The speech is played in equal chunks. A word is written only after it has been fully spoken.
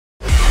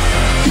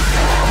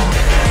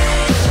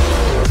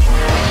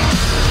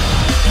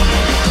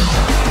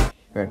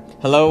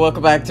Hello,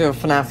 welcome back to a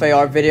Fnaf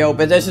AR video,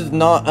 but this is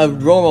not a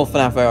normal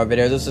Fnaf AR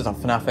video, this is a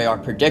Fnaf AR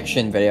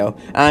prediction video,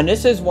 and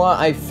this is what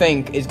I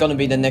think is going to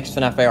be the next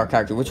Fnaf AR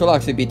character, which will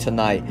actually be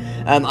tonight.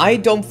 I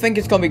don't think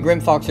it's going to be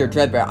Grim Foxy or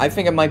Dreadbear. I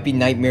think it might be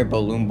Nightmare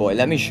Balloon Boy.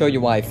 Let me show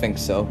you why I think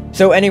so.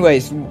 So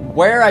anyways,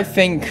 where I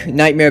think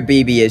Nightmare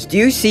BB is, do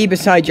you see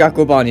beside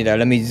Jacko Bonnie there?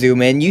 Let me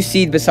zoom in. You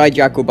see beside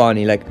Jacko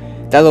Bonnie, like,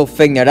 that little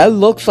thing there, that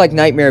looks like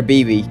Nightmare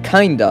BB,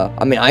 kinda.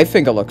 I mean, I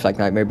think it looks like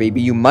Nightmare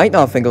BB. You might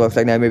not think it looks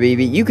like Nightmare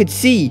BB. You could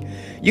see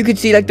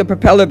like the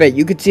propeller bit.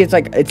 You could see it's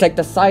like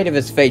the side of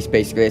his face,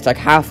 basically. It's like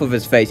half of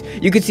his face.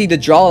 You could see the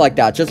jaw like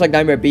that, just like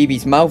Nightmare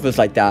BB's mouth is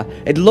like that.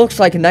 It looks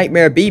like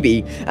Nightmare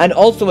BB. And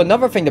also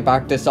another thing to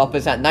back this up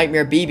is that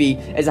Nightmare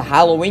BB is a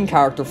Halloween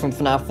character from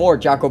FNAF 4.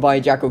 Jacko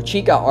Bonnie, Jacko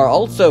Chica are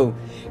also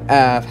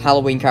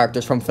Halloween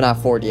characters from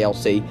FNAF 4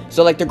 DLC.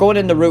 So like they're going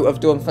in the route of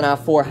doing FNAF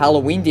 4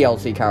 Halloween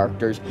DLC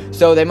characters.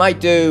 So they might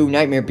do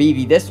Nightmare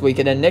BB this week,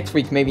 and then next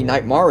week maybe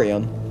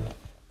Nightmarion.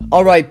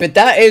 Alright, but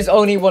that is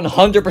only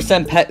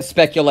 100%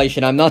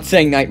 speculation. I'm not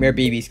saying Nightmare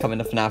BB's coming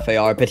to FNAF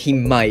AR, but he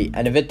might.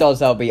 And if it does,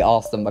 that'll be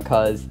awesome,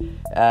 because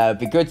it'd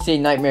be good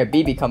seeing Nightmare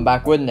BB come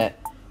back, wouldn't it?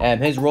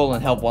 His role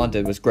in Help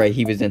Wanted was great.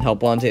 He was in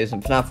Help Wanted, he was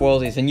in FNAF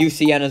World, he's in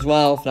UCN as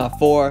well, FNAF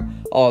 4,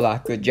 all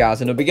that good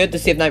jazz. And it'll be good to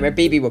see if Nightmare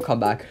BB will come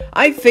back.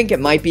 I think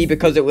it might be,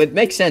 because it would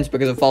make sense,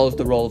 because it follows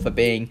the role of it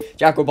being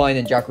Jacko Bonnie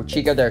and Jacko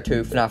Chica, there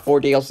two FNAF 4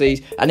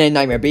 DLCs, and then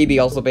Nightmare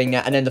BB also being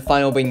that, and then the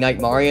final being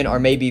Nightmarion, or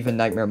maybe even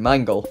Nightmare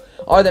Mangle.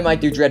 Or they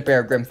might do Dreadbear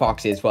or Grim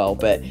Foxy as well,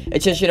 but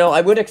it's just, you know, I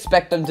would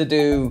expect them to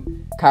do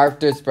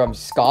characters from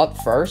Scott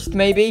first,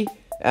 maybe.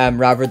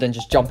 Rather than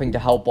just jumping to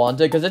Help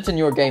Wanted, because it's a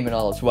newer game and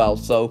all as well.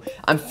 So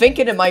I'm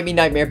thinking it might be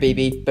Nightmare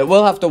BB, but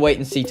we'll have to wait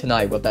and see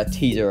tonight what that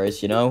teaser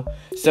is, you know.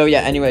 So yeah,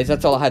 anyways,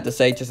 that's all I had to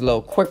say. Just a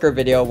little quicker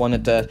video.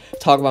 Wanted to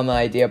talk about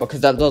my idea,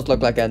 because that does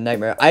look like a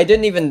Nightmare. I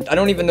don't even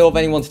know if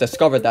anyone's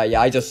discovered that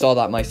yet. I just saw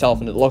that myself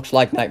and it looks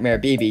like Nightmare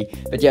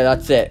BB. But yeah,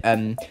 that's it.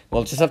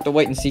 We'll just have to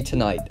wait and see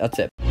tonight. That's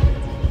it.